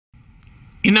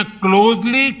In a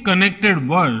closely connected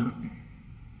world,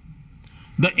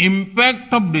 the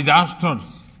impact of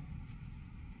disasters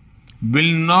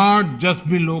will not just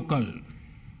be local.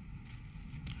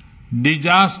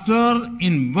 Disaster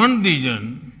in one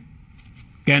region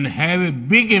can have a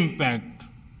big impact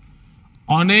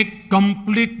on a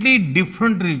completely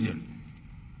different region.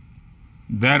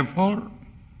 Therefore,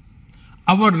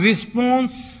 our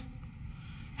response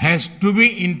has to be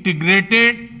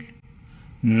integrated,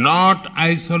 not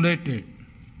isolated.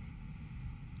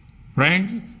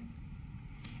 Friends,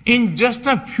 in just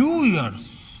a few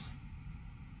years,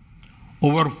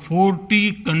 over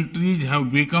 40 countries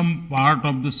have become part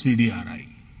of the CDRI.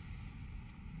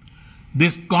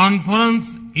 This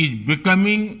conference is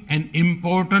becoming an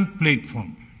important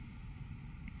platform.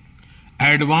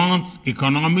 Advanced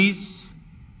economies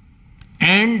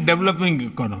and developing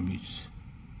economies,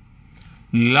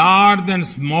 large and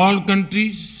small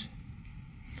countries,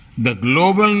 the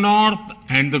global north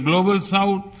and the global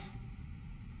south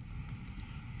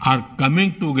are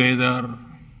coming together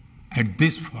at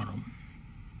this forum.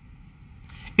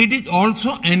 It is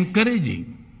also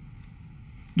encouraging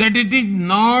that it is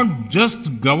not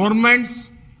just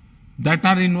governments that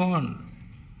are involved.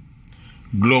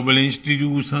 Global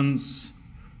institutions,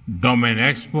 domain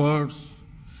experts,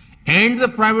 and the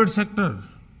private sector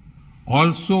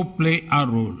also play a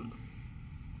role.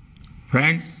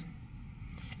 Friends,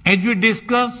 as we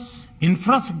discuss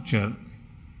infrastructure,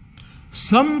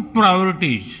 some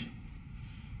priorities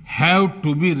have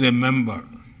to be remembered.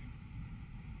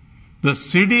 The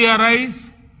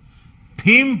CDRI's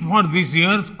theme for this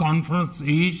year's conference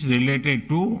is related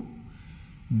to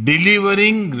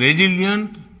delivering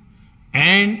resilient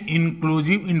and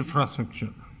inclusive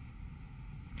infrastructure.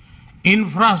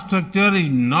 Infrastructure is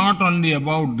not only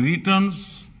about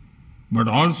returns, but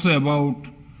also about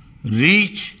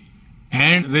reach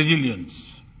and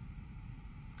resilience.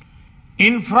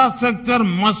 Infrastructure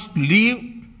must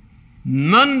leave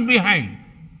none behind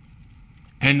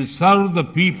and serve the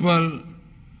people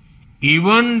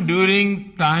even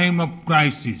during time of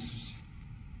crisis.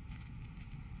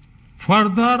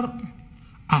 Further,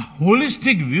 a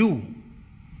holistic view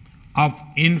of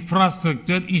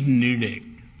infrastructure is needed.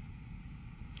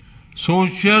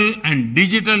 Social and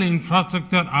digital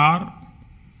infrastructure are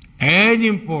as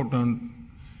important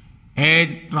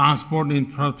as transport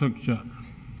infrastructure.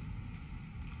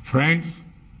 Friends,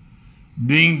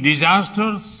 during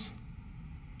disasters,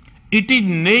 it is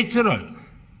natural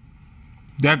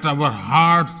that our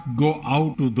hearts go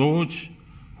out to those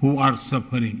who are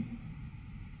suffering.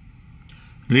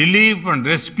 Relief and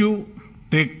rescue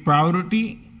take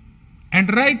priority,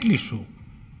 and rightly so.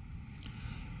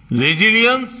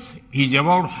 Resilience is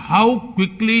about how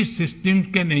quickly systems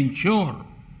can ensure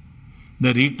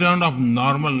the return of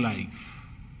normal life.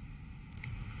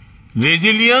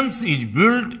 Resilience is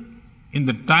built in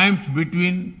the times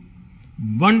between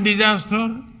one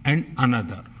disaster and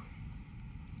another.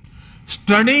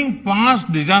 Studying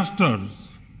past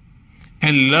disasters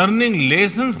and learning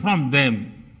lessons from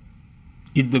them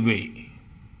is the way.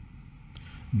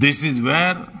 This is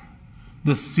where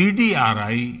the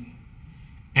CDRI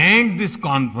and this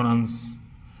conference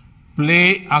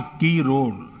play a key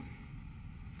role.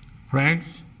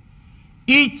 Friends,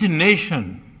 each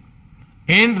nation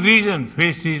and region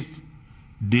faces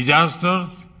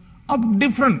disasters of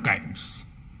different kinds.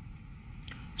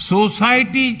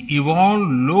 Societies evolve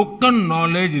local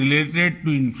knowledge related to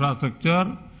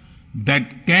infrastructure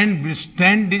that can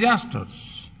withstand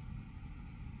disasters.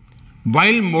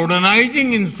 While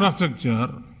modernizing infrastructure,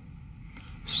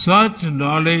 such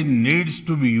knowledge needs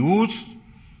to be used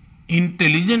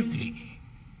intelligently.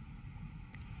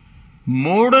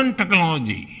 Modern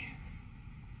technology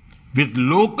with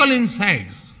local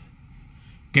insights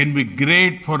can be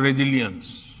great for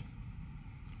resilience.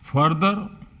 Further,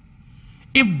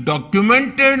 if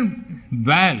documented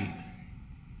well,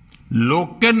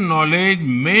 local knowledge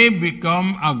may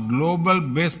become a global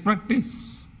best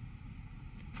practice.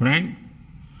 Friends,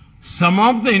 some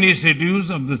of the initiatives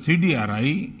of the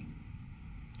CDRI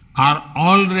are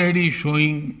already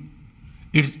showing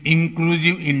its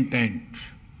inclusive intent.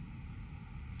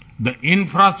 The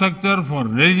Infrastructure for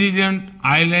Resilient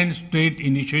Island State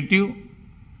Initiative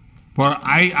for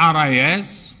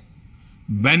IRIS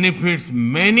benefits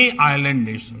many island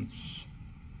nations.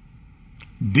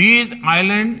 These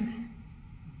islands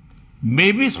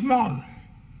may be small,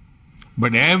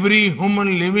 but every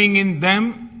human living in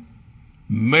them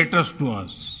matters to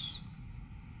us.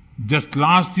 Just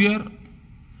last year,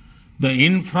 the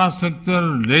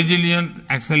Infrastructure Resilient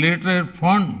Accelerator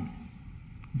Fund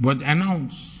was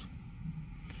announced.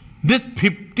 This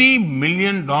 $50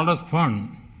 million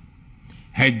fund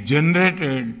has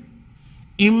generated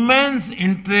immense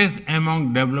interest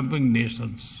among developing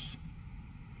nations.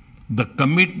 The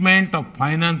commitment of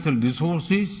financial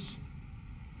resources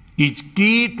is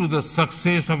key to the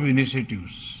success of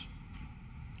initiatives.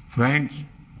 Friends,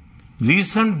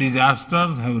 recent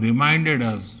disasters have reminded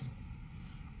us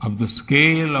of the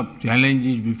scale of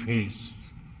challenges we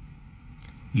face.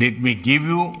 Let me give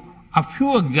you a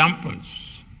few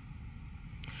examples.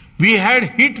 We had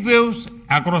heat waves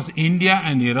across India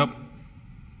and Europe.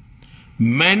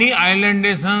 Many island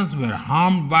nations were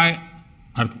harmed by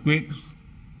earthquakes,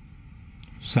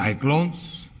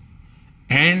 cyclones,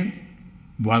 and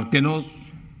volcanoes.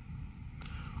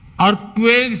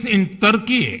 Earthquakes in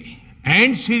Turkey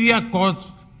and Syria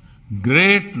caused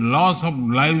great loss of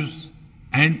lives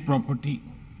and property.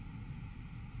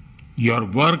 Your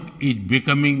work is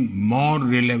becoming more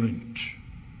relevant.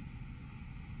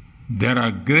 There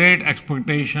are great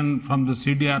expectations from the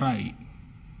CDRI.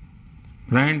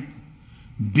 Friends,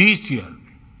 this year,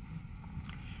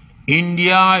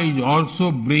 India is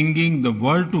also bringing the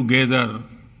world together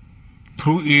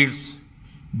through its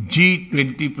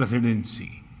G20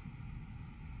 presidency.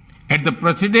 As the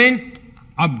president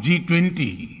of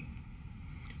G20,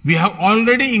 we have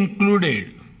already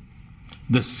included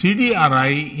the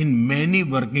CDRI in many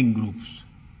working groups.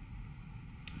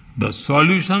 The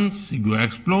solutions you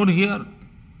explore here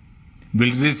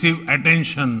will receive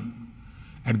attention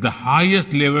at the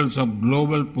highest levels of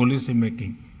global policy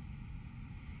making.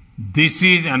 This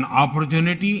is an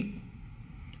opportunity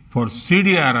for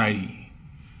CDRI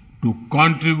to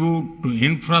contribute to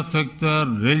infrastructure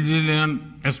resilience,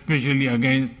 especially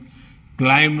against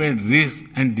climate risks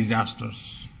and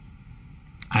disasters.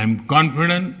 I am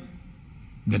confident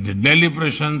that the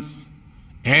deliberations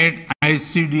at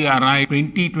ICDRI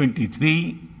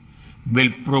 2023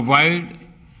 will provide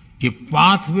a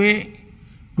pathway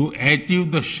to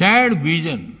achieve the shared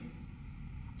vision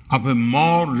of a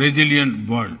more resilient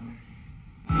world.